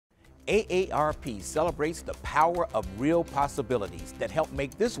AARP celebrates the power of real possibilities that help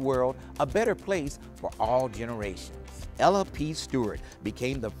make this world a better place for all generations. Ella P. Stewart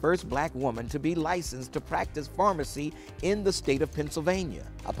became the first black woman to be licensed to practice pharmacy in the state of Pennsylvania.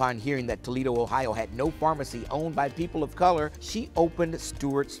 Upon hearing that Toledo, Ohio had no pharmacy owned by people of color, she opened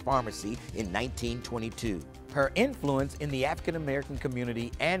Stewart's Pharmacy in 1922. Her influence in the African American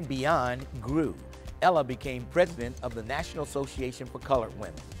community and beyond grew. Ella became president of the National Association for Colored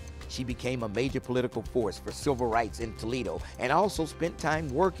Women. She became a major political force for civil rights in Toledo and also spent time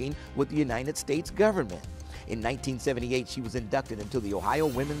working with the United States government. In 1978, she was inducted into the Ohio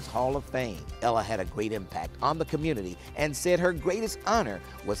Women's Hall of Fame. Ella had a great impact on the community and said her greatest honor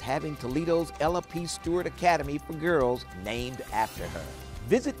was having Toledo's Ella P. Stewart Academy for Girls named after her.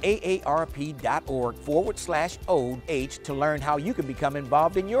 Visit aarp.org/OH to learn how you can become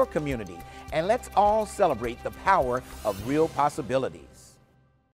involved in your community. And let's all celebrate the power of real possibilities.